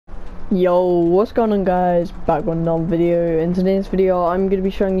Yo, what's going on guys? Back with another video. In today's video I'm going to be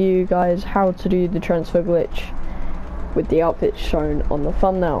showing you guys how to do the transfer glitch with the outfit shown on the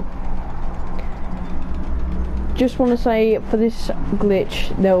thumbnail. Just want to say, for this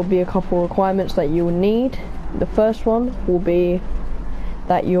glitch there will be a couple requirements that you will need. The first one will be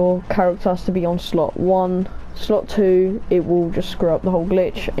that your character has to be on slot 1. Slot 2, it will just screw up the whole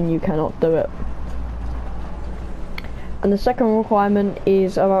glitch and you cannot do it. And the second requirement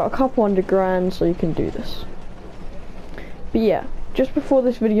is about a couple $100 so you can do this. But yeah, just before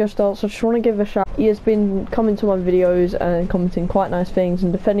this video starts, I just want to give a shout. He has been coming to my videos and commenting quite nice things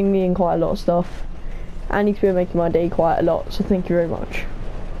and defending me in quite a lot of stuff. And he's been making my day quite a lot, so thank you very much.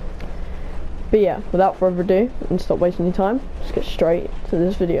 But yeah, without further ado, and stop wasting your time, let's get straight to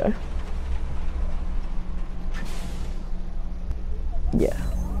this video. Yeah.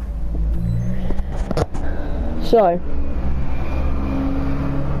 So,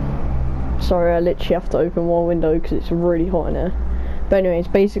 sorry, I literally have to open one window because it's really hot in here. But anyways,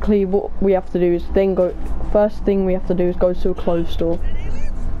 basically what we have to do is then go, first thing we have to do is go to a clothes store.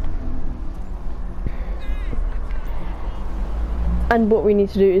 And what we need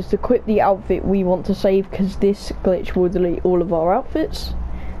to do is to equip the outfit we want to save, because this glitch will delete all of our outfits.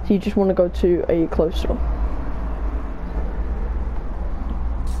 So you just want to go to a clothes store.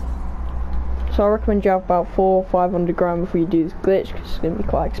 So I recommend you have about 400 or 500 grand before you do this glitch, because it's going to be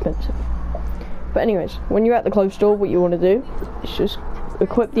quite expensive. But anyways, when you're at the clothes store, what you want to do is just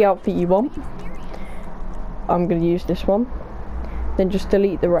equip the outfit you want. I'm going to use this one. Then just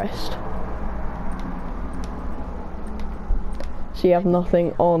delete the rest. So you have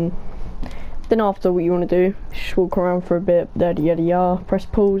nothing on. Then after, what you want to do is just walk around for a bit, yada yada yada, press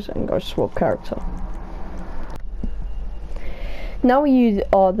pause and go swap character. Now you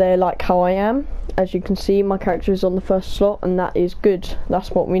are there like how I am. As you can see, my character is on the first slot, and that is good. That's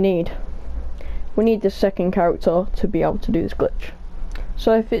what we need. We need the second character to be able to do this glitch.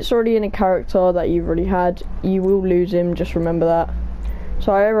 So if it's already in a character that you've already had, you will lose him, just remember that.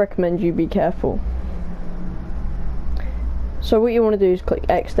 So I recommend you be careful. So what you want to do is click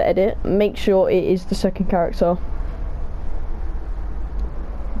X to edit, make sure it is the second character.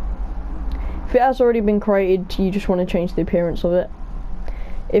 If it has already been created, you just want to change the appearance of it.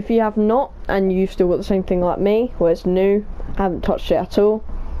 If you have not, and you've still got the same thing like me, where it's new, I haven't touched it at all,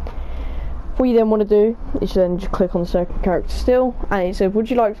 what you then want to do is then just click on the second character still, and it says, would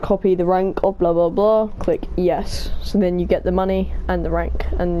you like to copy the rank of blah blah blah? Click yes. So then you get the money and the rank,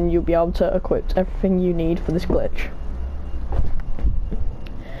 and you'll be able to equip everything you need for this glitch.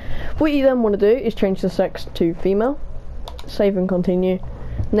 What you then want to do is change the sex to female, save and continue,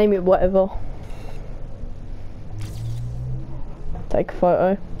 name it whatever, take a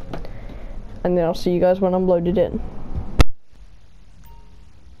photo, and then I'll see you guys when I'm loaded in.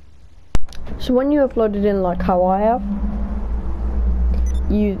 So when you have loaded in like how I have,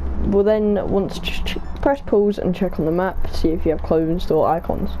 you will then want to just press pause and check on the map, see if you have clothing store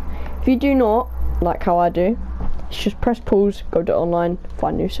icons. If you do not, like how I do, just press pause, go to online,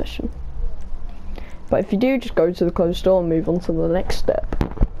 find new session. But if you do, just go to the clothes store and move on to the next step.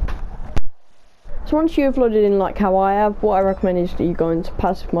 So once you've loaded in like how I have, what I recommend is that you go into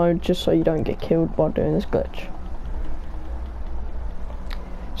passive mode, just so you don't get killed while doing this glitch.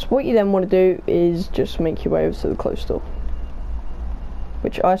 So what you then want to do is just make your way over to the clothes store,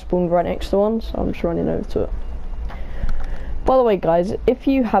 which I spawned right next to one, so I'm just running over to it. By the way guys, if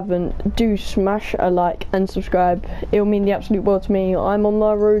you haven't, do smash a like and subscribe. It'll mean the absolute world to me. I'm on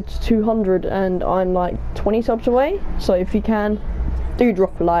my road to 200 and I'm like 20 subs away, so if you can, do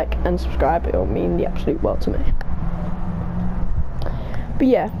drop a like and subscribe. It'll mean the absolute world to me. But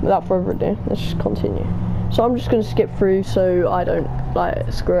yeah, without further ado, let's just continue. So I'm just going to skip through so I don't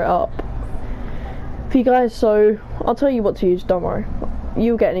like screw it up for you guys. So I'll tell you what to use, don't worry.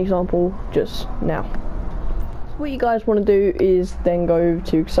 You'll get an example just now. What you guys want to do is then go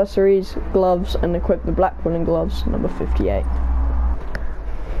to accessories, gloves, and equip the black woolen gloves, number 58.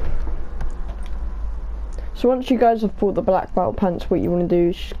 So once you guys have bought the black battle pants, what you want to do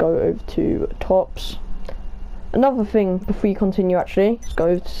is just go over to tops. Another thing before you continue actually, is go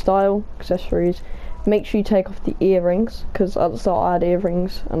over to style, accessories, make sure you take off the earrings, because at the start I had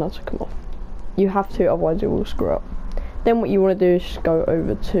earrings and I took them off. You have to, otherwise it will screw up. Then what you want to do is just go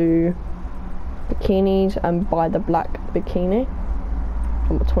over to bikinis and buy the black bikini,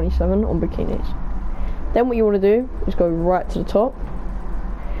 number 27 on bikinis. Then what you want to do is go right to the top,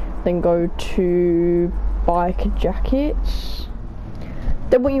 then go to biker jackets.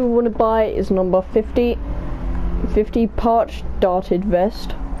 Then what you want to buy is number 50 parched darted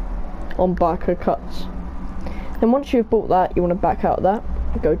vest on biker cuts. Then once you've bought that, you want to back out of that,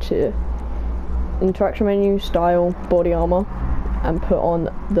 go to interaction menu, style, body armor, and put on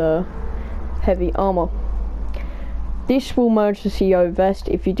the heavy armor. This will merge the CEO vest.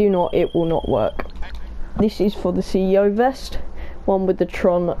 If you do not, it will not work. This is for the CEO vest, one with the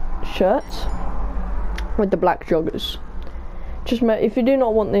Tron shirt with the black joggers. If you do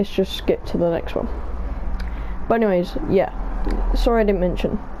not want this, just skip to the next one. But anyways, yeah, sorry I didn't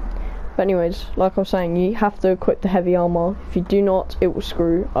mention. But anyways, like I was saying, you have to equip the heavy armor. If you do not, it will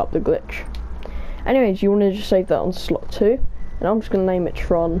screw up the glitch. Anyways, you want to just save that on slot 2, and I'm just going to name it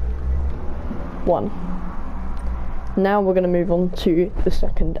Tron 1. Now we're going to move on to the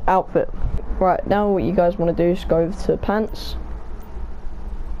second outfit. Right, now what you guys want to do is go over to pants.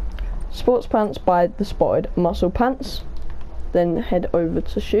 Sports pants by the Spotted Muscle Pants. Then head over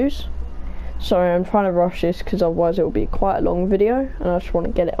to shoes. Sorry, I'm trying to rush this because otherwise it will be quite a long video, and I just want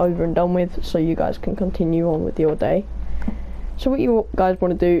to get it over and done with so you guys can continue on with your day. So what you guys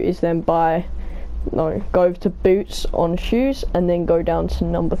want to do is then go over to boots on shoes, and then go down to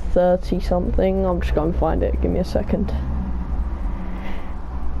number 30 something. I'm just going to find it, give me a second.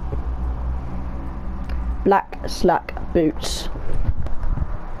 Black slack boots.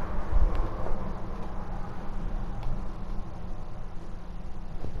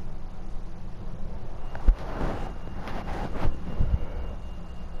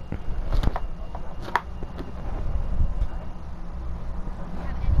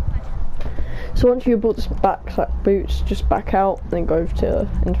 So once you've bought this black slack boots, just back out, then go over to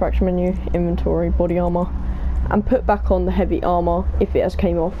interaction menu, inventory, body armor, and put back on the heavy armor if it has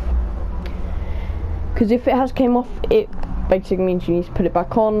came off. Because if it has came off, it basically means you need to put it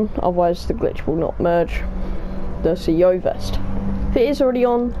back on, otherwise the glitch will not merge the CEO vest. If it is already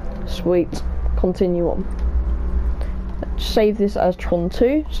on, sweet, continue on. Save this as Tron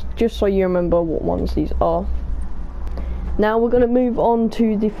 2, just so you remember what ones these are. Now we're going to move on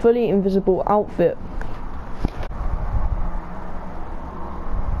to the fully invisible outfit.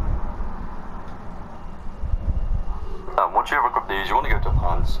 Once you have equipped these, you want to go to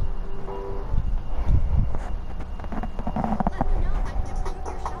pants.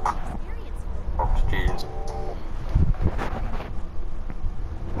 Crocs, jeans.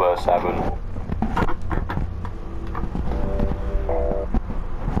 Verse 7.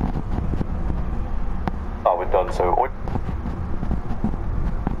 Oh, we're done, so...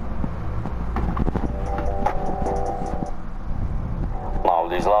 Now,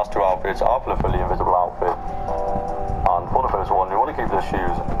 these last two outfits are for the fully invisible outfit. And for the first one, you want to keep the shoes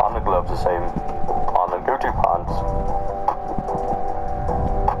and the gloves the same. And then go to pants.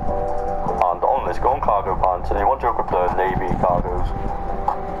 And on this, go on cargo pants, and you want to equip the navy cargos.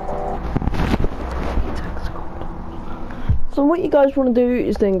 So what you guys want to do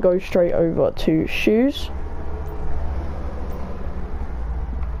is then go straight over to shoes.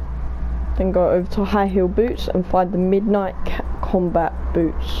 Then go over to high heel boots and find the Midnight Combat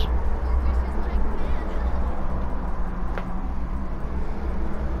boots.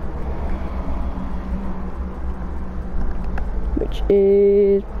 Which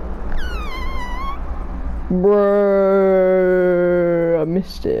is... Bro, I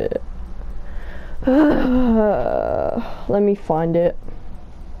missed it. Let me find it.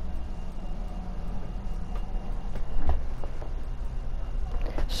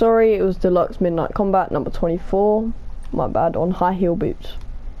 Sorry, it was Deluxe Midnight Combat number 24. My bad, on high heel boots.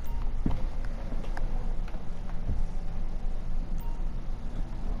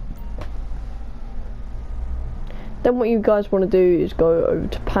 Then what you guys want to do is go over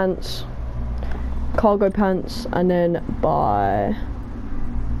to pants, cargo pants, and then buy...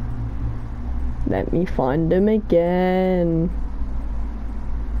 Let me find them again.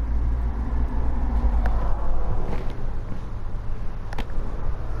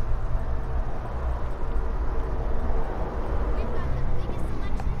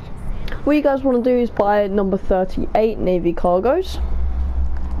 What you guys want to do is buy number 38 navy cargos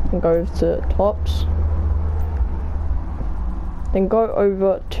and go over to tops. Then go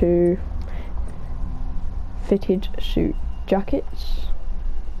over to fitted suit jackets.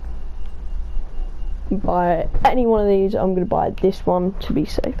 Buy any one of these. I'm going to buy this one to be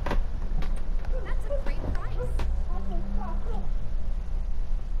safe. That's a great price.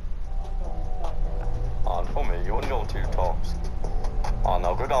 And for me, you want to go to tops. And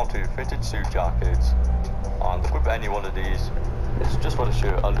I'll go down to fitted suit jackets. And equip any one of these. It's just for the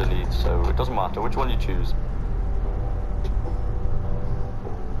shirt underneath, so it doesn't matter which one you choose.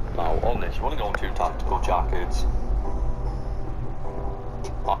 Now on this, you want to go into tactical jackets.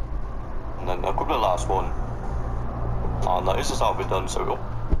 And then equip the last one. And that is just how we're done, so...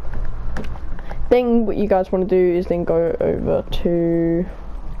 Then what you guys want to do is then go over to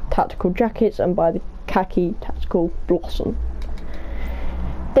tactical jackets and buy the khaki tactical blossom.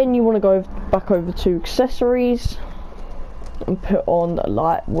 Then you want to go back over to accessories and put on the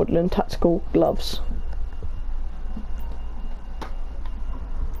light woodland tactical gloves.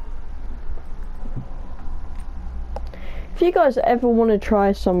 If you guys ever want to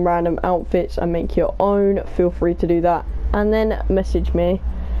try some random outfits and make your own, feel free to do that, and then message me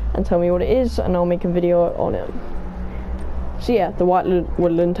and tell me what it is and I'll make a video on it. So yeah, the white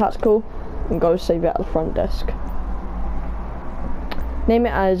woodland tactical, and go save it at the front desk. Name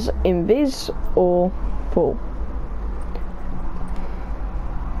it as Invis or Full.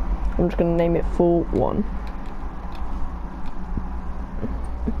 I'm just going to name it Full 1.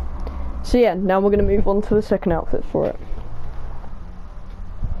 So yeah, now we're going to move on to the second outfit for it.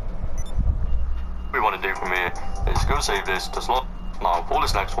 What we want to do from here is go save this to slot. Now for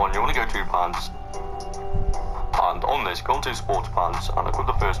this next one, you want to go to pants, and on this go into sports pants and equip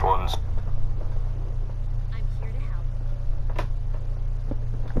the first ones. I'm here to help.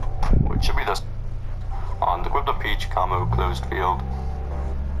 Which should be this, and equip the peach camo closed field.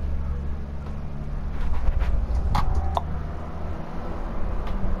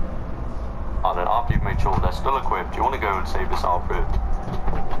 And then after you've made sure they're still equipped, you want to go and save this outfit.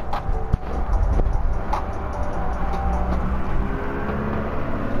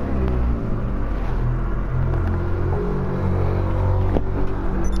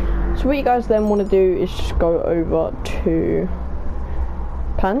 So what you guys then want to do is just go over to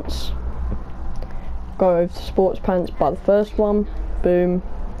pants, go over to sports pants, buy the first one, boom,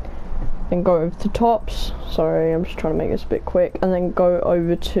 then go over to tops, sorry I'm just trying to make this a bit quick, and then go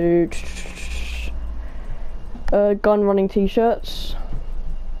over to gun running t-shirts,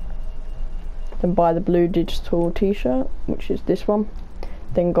 then buy the blue digital t-shirt, which is this one,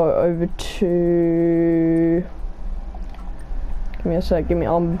 then go over to, give me a sec,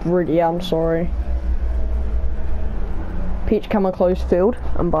 I'm sorry, peach camo closed field,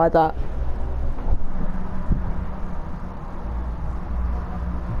 and buy that.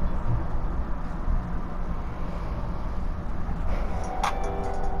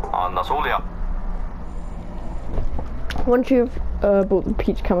 And that's all, yeah. Once you've bought the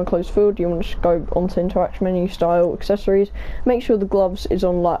peach camo closed field, you want to just go onto interaction menu, style, accessories, make sure the gloves is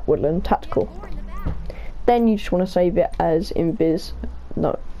on light woodland tactical. More in the back. Then you just want to save it as Invis,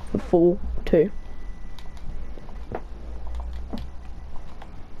 no, Full 2.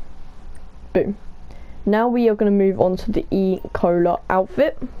 Boom. Now we are going to move on to the E-Cola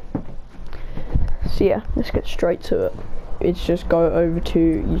outfit. So yeah, let's get straight to it. It's just go over to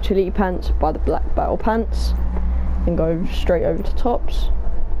utility pants, buy the black battle pants, and go straight over to tops.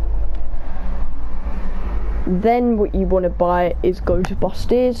 Then what you want to buy is go to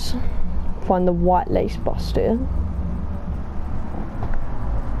bustiers, find the white lace bustier,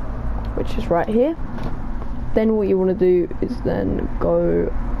 which is right here. Then what you want to do is then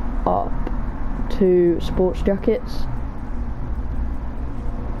go up to sports jackets,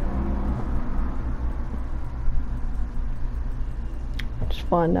 just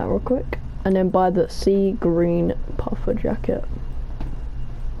find that real quick, and then buy the sea green puffer jacket,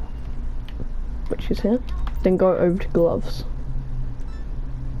 which is here. Then go over to gloves,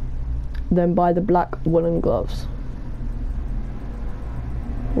 then buy the black woolen gloves,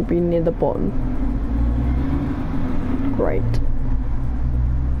 will be near the bottom. Great,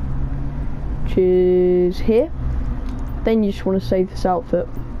 which is here. Then you just want to save this outfit,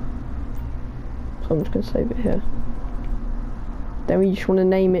 so I'm just going to save it here. Then we just want to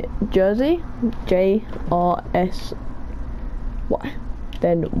name it Jersey, J-R-S-Y,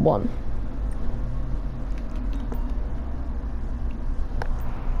 then 1.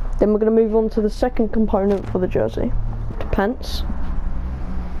 Then we're going to move on to the second component for the jersey, to pants.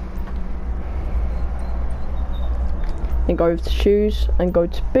 Then go over to shoes and go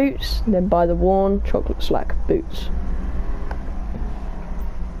to boots, then buy the worn chocolate slack boots.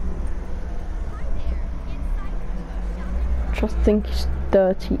 Which I think is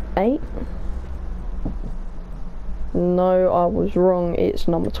 38. No, I was wrong, it's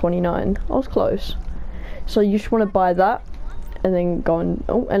number 29. I was close. So you just want to buy that, and then go and,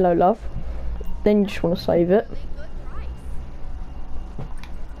 oh, hello love. Then you just want to save it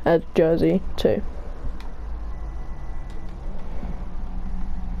as Jersey 2.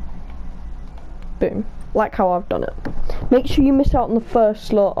 Boom, like how I've done it. Make sure you miss out on the first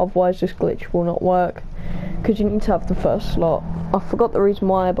slot, otherwise this glitch will not work, because you need to have the first slot. I forgot the reason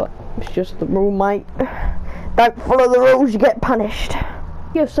why, but it's just the rule, mate. Don't follow the rules, you get punished.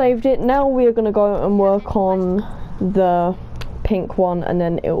 You've saved it. Now we are going to go and work on the pink one, and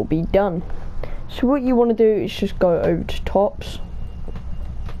then it will be done. So what you want to do is just go over to tops,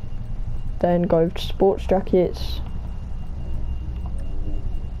 then go to sports jackets,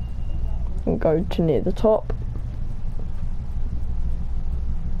 and go to near the top.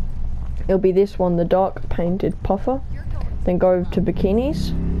 It'll be this one, the dark painted puffer. Then go over to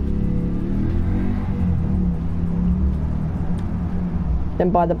bikinis.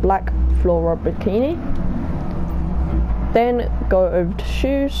 Then buy the black floral bikini. Then go over to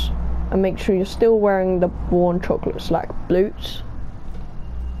shoes and make sure you're still wearing the worn chocolate slack boots.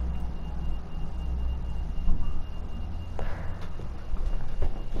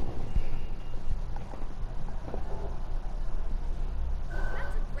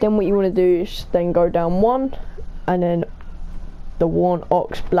 Then what you want to do is then go down one, and then the worn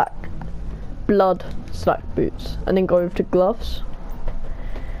ox black blood slack boots, and then go over to gloves.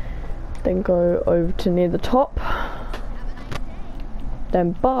 Then go over to near the top.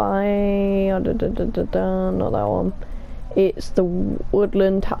 Then buy not that one. It's the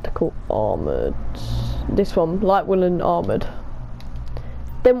woodland tactical armoured. This one, light woodland armoured.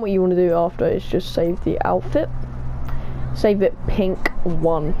 Then what you want to do after is just save the outfit. Save it pink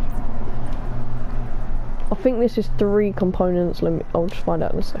 1. I think this is 3 components. I'll just find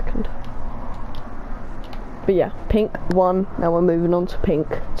out in a second. But yeah, pink 1. Now we're moving on to pink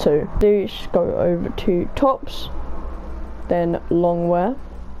 2. Do just go over to tops, then long wear,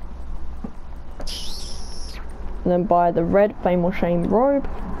 and then buy the red Fame or Shame robe.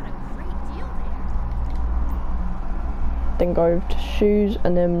 Then go over to shoes,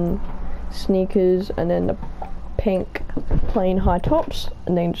 and then sneakers, and then the pink plain high tops,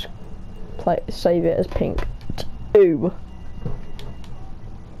 and then just save it as pink 2.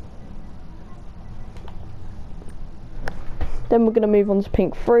 Then we're going to move on to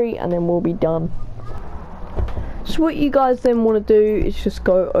pink 3, and then we'll be done. So what you guys then want to do is just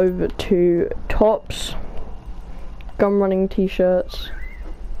go over to tops, gun running t-shirts.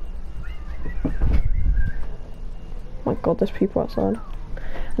 My god, there's people outside.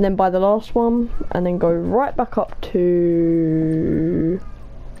 And then buy the last one, and then go right back up to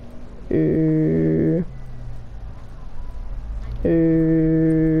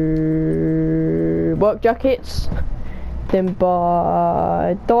work jackets. Then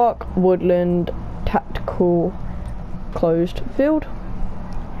buy dark woodland tactical closed field.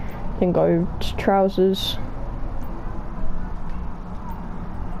 Then go to trousers.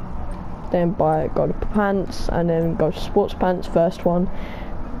 Then go to pants, and then go to sports pants, first one.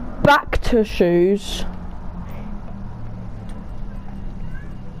 Back to shoes.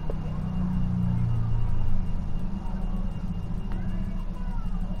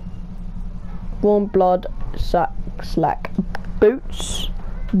 Warm blood slack boots.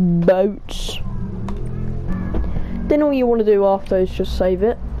 Then all you want to do after is just save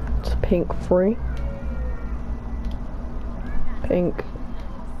it to pink 3. Pink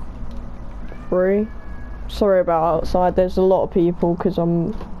 3. Sorry about outside, there's a lot of people because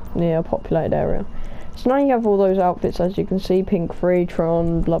I'm near a populated area. So now you have all those outfits, as you can see, pink 3,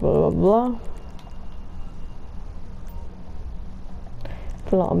 Tron, blah blah blah blah. I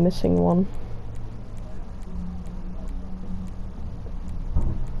feel like I'm missing one.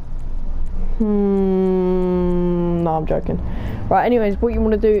 No, I'm joking. Right, anyways, what you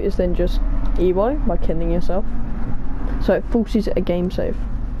want to do is then just EWO by killing yourself. So it forces a game save.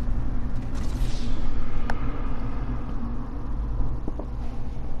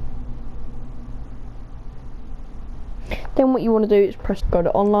 Then what you want to do is go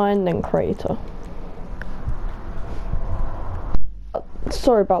to online, then creator.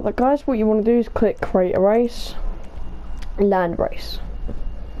 Sorry about that, guys. What you want to do is click create a race, land race.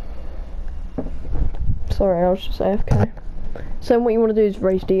 Sorry, I was just AFK. So what you want to do is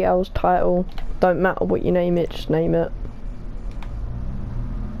race details, title. Don't matter what you name it, just name it.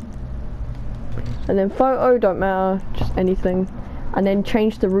 And then photo, don't matter, just anything. And then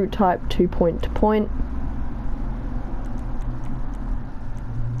change the route type to point to point.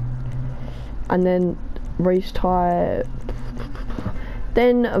 And then race type.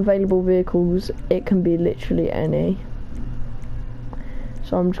 Then available vehicles, it can be literally any.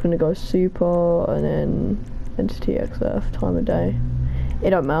 So I'm just going to go super, and then entity XF, time of day.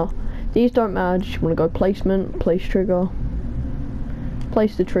 It don't matter. These don't matter, just want to go placement, place trigger,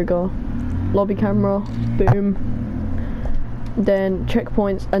 place the trigger, lobby camera, boom. Then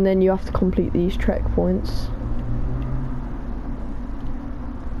checkpoints, and then you have to complete these checkpoints.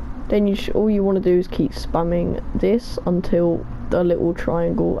 Then all you want to do is keep spamming this until the little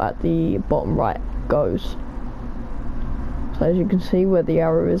triangle at the bottom right goes. So as you can see where the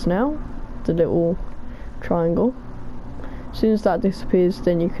arrow is now, the little triangle. As soon as that disappears,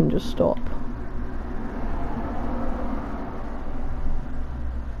 then you can just stop.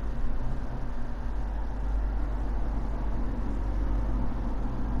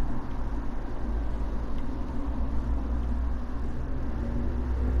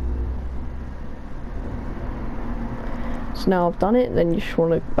 So now I've done it, then you just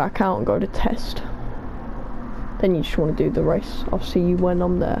want to back out and go to test. Then you just want to do the race. I'll see you when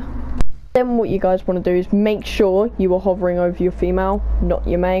I'm there. Then what you guys want to do is make sure you are hovering over your female, not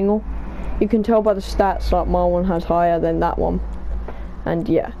your male. You can tell by the stats, like my one has higher than that one. And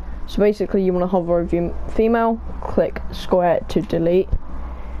yeah, so basically you want to hover over your female, click square to delete.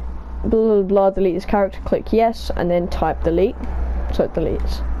 Blah blah blah, delete this character, click yes, and then type delete, so it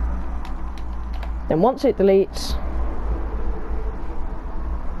deletes. Then once it deletes,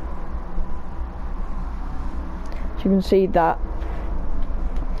 so you can see that.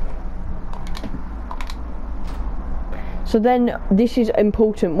 So then, this is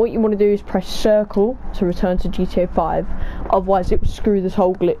important. What you want to do is press circle to return to GTA 5. Otherwise, it will screw this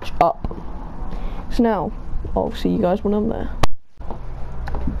whole glitch up. So now, I'll see you guys when I'm there.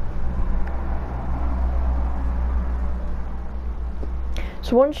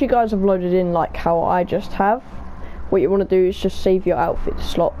 So once you guys have loaded in like how I just have, what you want to do is just save your outfit to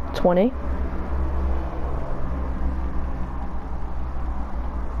slot 20.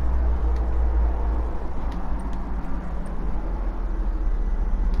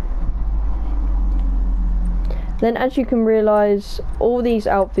 Then as you can realise, all these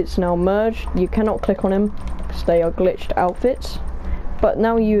outfits now merged. You cannot click on them because they are glitched outfits. But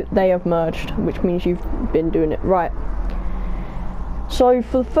now they have merged, which means you've been doing it right. So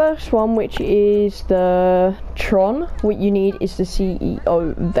for the first one, which is the Tron, what you need is the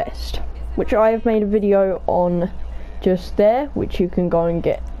CEO vest, which I have made a video on just there, which you can go and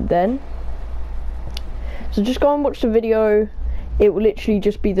get then. So just go and watch the video. It will literally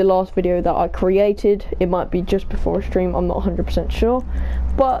just be the last video that I created. It might be just before a stream, I'm not 100% sure.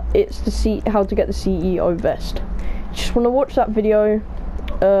 But it's how to get the CEO vest. You just want to watch that video.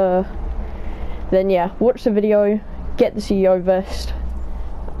 Then yeah, watch the video, get the CEO vest.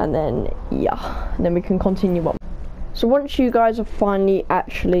 And then yeah, and then we can continue on. So once you guys have finally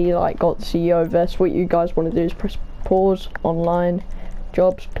actually like got the CEO vest, what you guys want to do is press pause, online,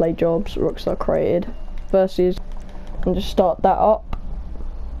 jobs, play jobs, Rockstar created, versus, and just start that up.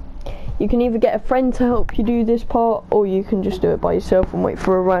 You can either get a friend to help you do this part, or you can just do it by yourself and wait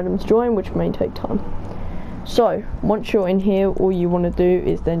for a random to join, which may take time. So once you're in here, all you want to do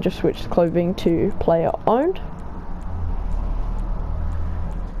is then just switch clothing to player owned.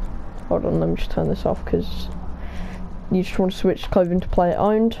 Hold on, let me just turn this off because you just want to switch clothing to player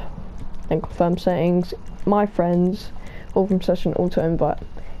owned and confirm settings, my friends, all from session, auto invite.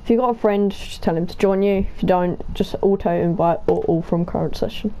 If you got a friend, just tell him to join you. If you don't, just auto invite or all from current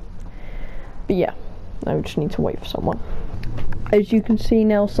session. But yeah, now we just need to wait for someone. As you can see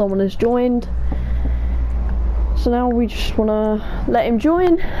now, someone has joined. So now we just want to let him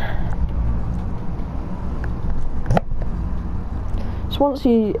join. So once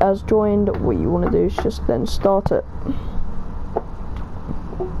he has joined, what you want to do is just then start it.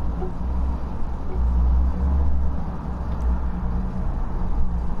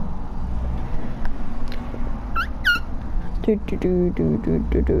 Did you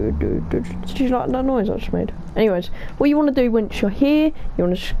like that noise I just made? Anyways, what you want to do once you're here, you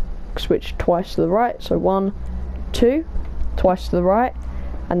want to switch twice to the right. So 1, 2, twice to the right,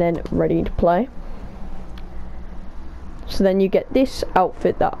 and then ready to play. So then you get this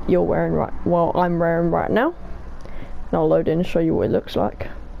outfit that you're wearing right, well, I'm wearing right now. And I'll load in and show you what it looks like.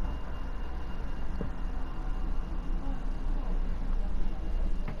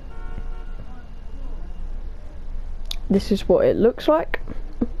 This is what it looks like.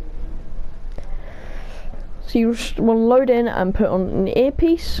 So you just want to load in and put on an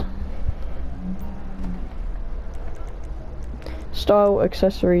earpiece. Style,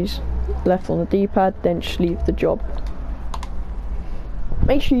 accessories, left on the D-pad, then just leave the job.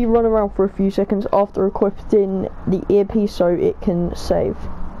 Make sure you run around for a few seconds after equipping the earpiece so it can save.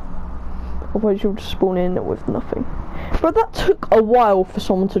 Otherwise you'll just spawn in with nothing. But that took a while for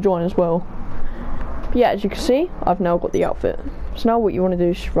someone to join as well. But yeah, as you can see, I've now got the outfit. So now what you want to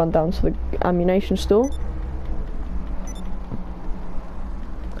do is just run down to the ammunition store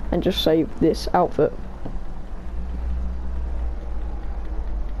and just save this outfit.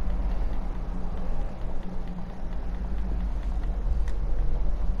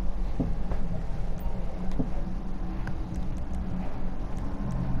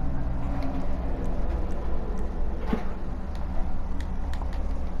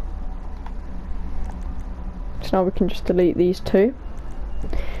 So now we can just delete these two.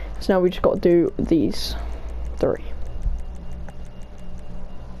 So now we just got to do these 3.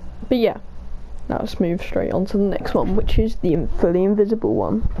 But yeah, now let's move straight on to the next one, which is the fully invisible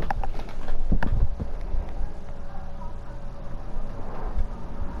one.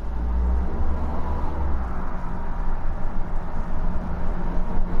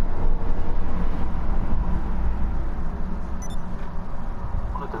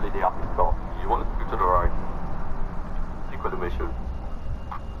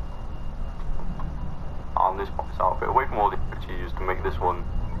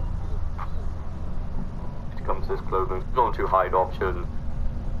 this clothing. Go on to hide option.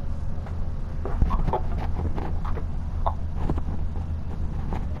 Oh.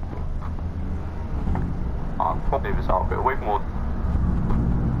 Probably this outfit away from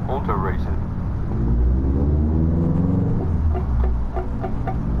auto racing.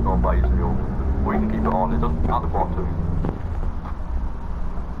 Not by using your, or you can keep it on. It doesn't at the bottom.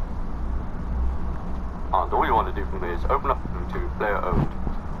 And all you want to do from here is open up to player owned,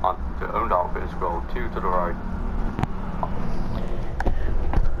 and to owned outfit and scroll 2 to the right.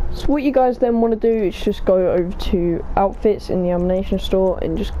 So what you guys then want to do is just go over to outfits in the ammunition store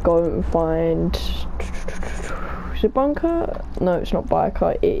and just go and find, is it bunker? No, it's not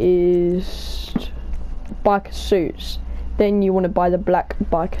biker, it is biker suits. Then you want to buy the black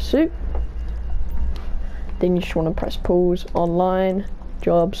biker suit. Then you just want to press pause, online,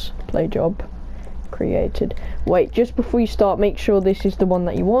 jobs, play job, created. Wait, just before you start, make sure this is the one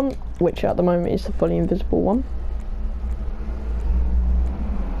that you want, which at the moment is the fully invisible one.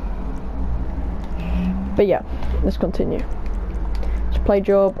 But yeah, let's continue. It's play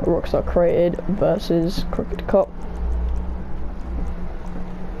job, Rockstar created versus Crooked Cop.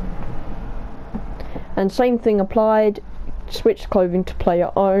 And same thing applied, switch clothing to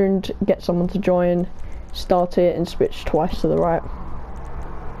player owned, get someone to join, start it and switch twice to the right.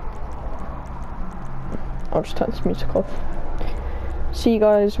 I'll just turn this music off. See you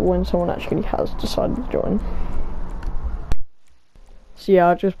guys when someone actually has decided to join. So yeah,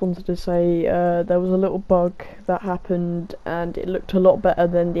 I just wanted to say there was a little bug that happened and it looked a lot better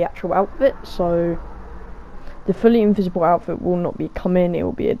than the actual outfit, so the fully invisible outfit will not be coming, it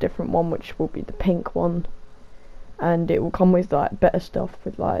will be a different one, which will be the pink one, and it will come with like better stuff,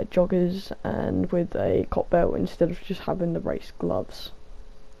 with like joggers and with a cop belt instead of just having the race gloves.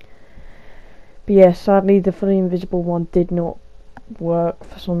 But yeah, sadly the fully invisible one did not work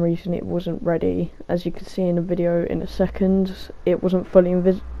for some reason. It wasn't ready. As you can see in the video in a second, it wasn't fully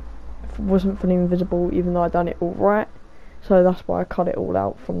invisible even though I done it all right, so that's why I cut it all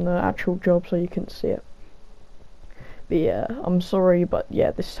out from the actual job so you couldn't see it. But yeah, I'm sorry, but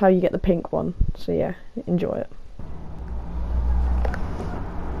yeah, this is how you get the pink one, so yeah, enjoy it.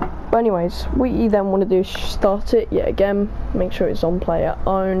 But anyways, what you then want to do is start it yet again, make sure it's on player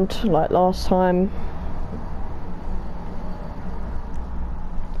owned like last time.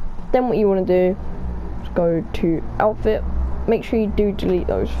 Then what you want to do is go to outfit, make sure you do delete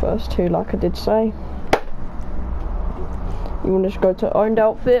those first two like I did say. You want to just go to owned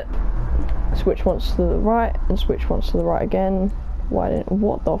outfit, switch once to the right and switch once to the right again.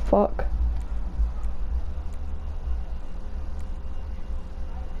 What the fuck?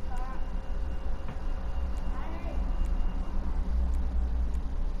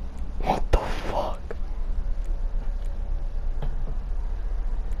 What the fuck?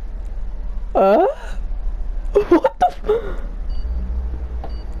 What the f—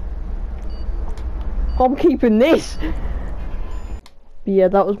 I'm keeping this! But yeah,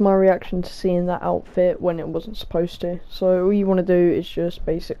 that was my reaction to seeing that outfit when it wasn't supposed to. So all you want to do is just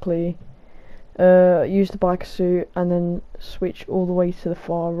basically use the biker suit and then switch all the way to the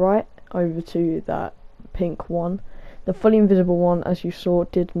far right over to that pink one. The fully invisible one, as you saw,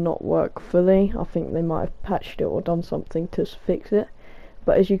 did not work fully. I think they might have patched it or done something to fix it.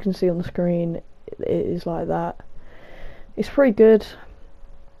 But as you can see on the screen, it is like that. It's pretty good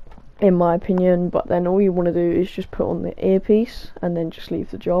in my opinion, but then all you want to do is just put on the earpiece and then just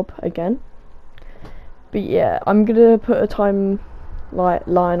leave the job again. But yeah, I'm gonna put a time line.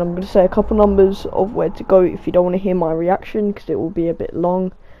 I'm gonna say a couple numbers of where to go if you don't want to hear my reaction, because it will be a bit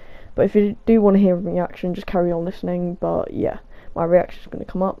long. But if you do want to hear a reaction, just carry on listening. But yeah, my reaction is going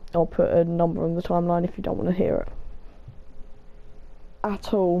to come up. I'll put a number on the timeline if you don't want to hear it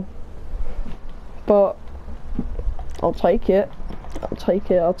at all. But I'll take it. I'll take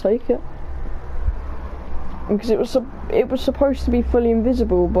it. Because it was supposed to be fully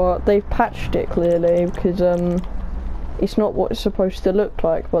invisible, but they've patched it clearly, because it's not what it's supposed to look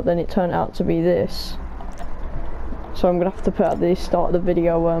like, but then it turned out to be this. So I'm gonna have to put at the start of the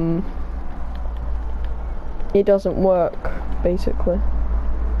video, it doesn't work, basically.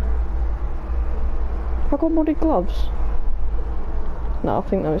 Have I got modded gloves? No, I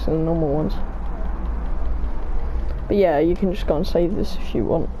think those are the normal ones. But yeah, you can just go and save this if you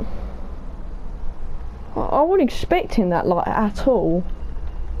want. I wasn't expecting that like at all.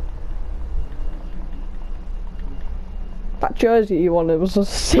 That jersey you wanted was a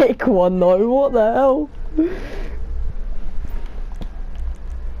sick one though, what the hell?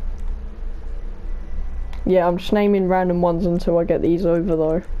 Yeah, I'm just naming random ones until I get these over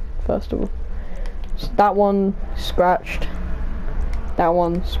though, first of all. So that one, scratched. That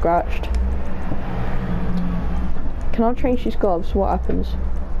one, scratched. can I change these gloves? What happens?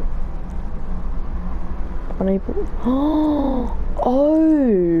 Unable. Oh!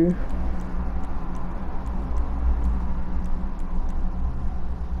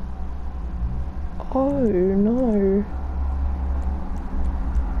 Oh no.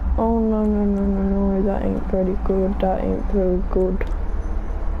 Oh no, no, no, no, no, that ain't very good, that ain't very good.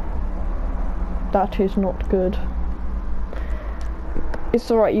 That is not good.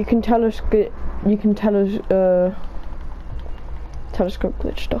 It's alright, you can telescope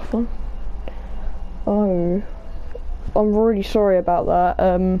glitch stuff on. Oh. I'm really sorry about that.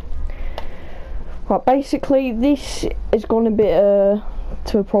 Right, basically this has gone a bit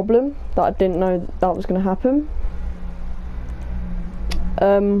to a problem that I didn't know that was gonna happen.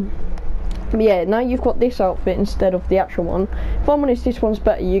 Yeah, now you've got this outfit instead of the actual one. If I'm honest, this one's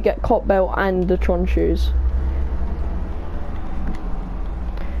better. You get cop belt and the Tron shoes.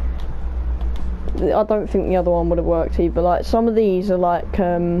 I don't think the other one would have worked either. Like, some of these are like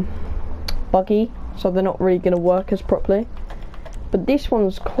buggy, so they're not really going to work as properly. But this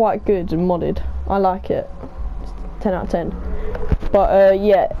one's quite good and modded. I like it. It's 10 out of 10. But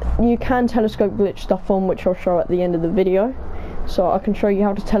yeah, you can telescope glitch stuff on, which I'll show at the end of the video. So I can show you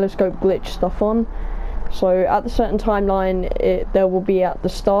how to telescope glitch stuff on. So at the certain timeline, there will be at the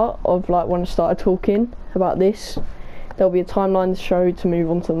start of, like, when I started talking about this, there'll be a timeline to show to move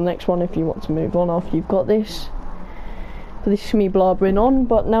on to the next one if you want to move on after you've got this. So this is me blabbering on,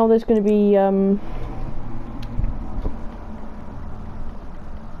 but now there's going to be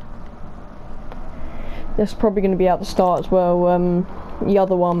that's probably going to be at the start as well. The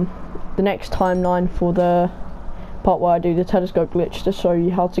other one, the next timeline for the part where I do the telescope glitch, to show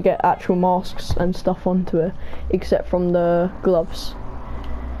you how to get actual masks and stuff onto it, except from the gloves.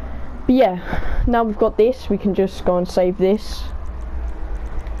 But yeah, now we've got this, we can just go and save this,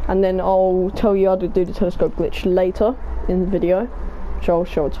 and then I'll tell you how to do the telescope glitch later in the video, which I'll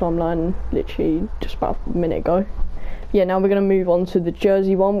show a timeline literally just about a minute ago. Yeah, now we're going to move on to the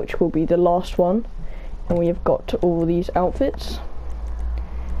jersey one, which will be the last one, and we have got all these outfits.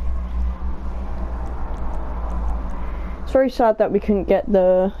 It's very sad that we couldn't get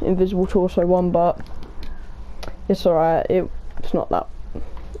the invisible torso one, but it's alright. It's not that.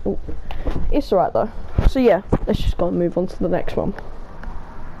 Ooh. It's alright though. So yeah, let's just go and move on to the next one.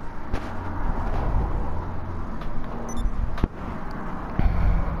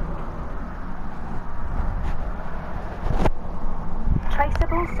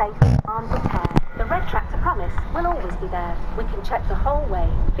 Traceable, safe, armed with care. The red tractor promise will always be there. We can check the whole way,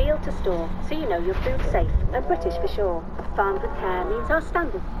 field to store, so you know your food's safe and British for sure. Farmed with care means our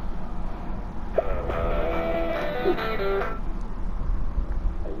standard.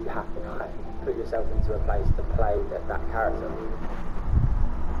 You have to kind of put yourself into a place to play that character.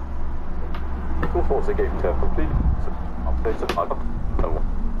 Go force the game to complete. Updates of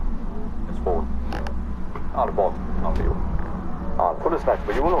it's forward. Out of bottom, not you. For this next,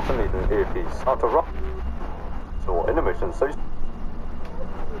 but you will also need an earpiece. How to rock. So animation, so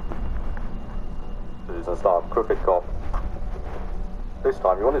and start crooked cop. This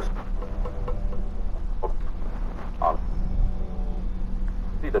time you want to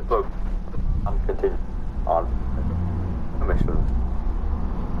see the boat and continue on the mission.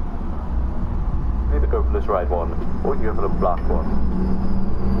 Either go for this red one or you go for the black one.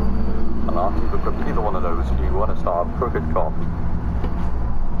 And after either one of those, you want to start crooked cop.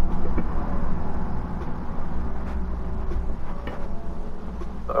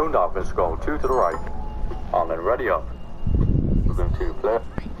 The own darkness scroll 2 to the right, and then ready up. We're going to play.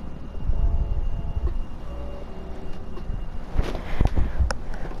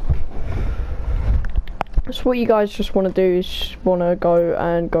 So what you guys just want to do is want to go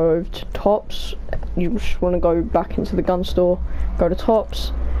over to tops. You just want to go back into the gun store, go to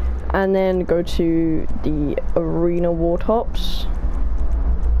tops, and then go to the arena war tops.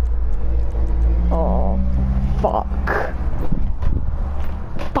 Oh, fuck.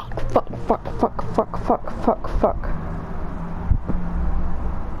 Fuck.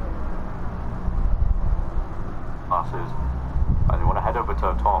 Masses. And you want to head over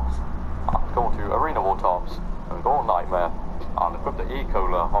to tops. Go to arena war tops and go on nightmare and equip the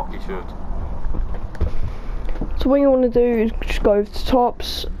E-Cola hockey shirt. So what you want to do is just go over to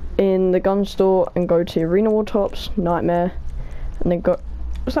tops in the gun store and go to arena war tops, nightmare, and then go.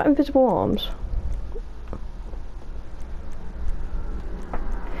 Was that invisible arms?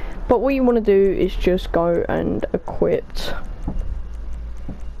 But what you want to do is just go and equip.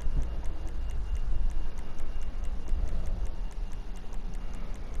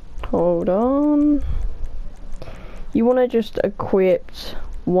 Hold on. You want to just equip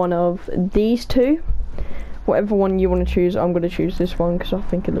one of these two. whatever one you want to choose. I'm going to choose this one because I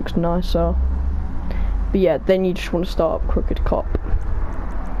think it looks nicer. But yeah, then you just want to start up Crooked Cop.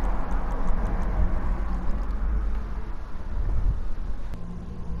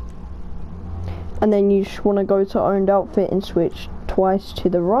 And then you just want to go to owned outfit and switch twice to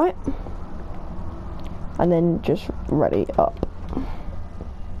the right. And then just ready up.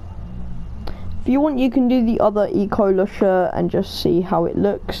 If you want, you can do the other E-Cola shirt and just see how it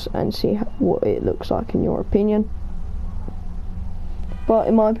looks and see what it looks like in your opinion. But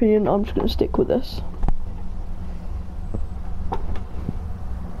in my opinion, I'm just going to stick with this.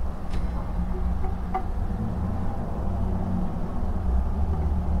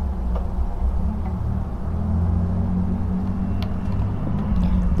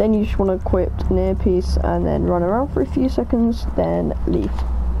 Then you just want to equip an earpiece and then run around for a few seconds, then leave.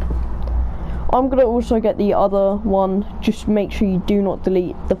 I'm going to also get the other one. Just make sure you do not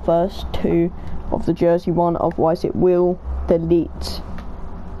delete the first two of the jersey one, otherwise it will delete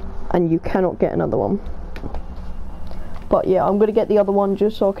and you cannot get another one. But yeah, I'm going to get the other one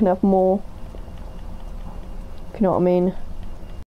just so I can have more, if you know what I mean.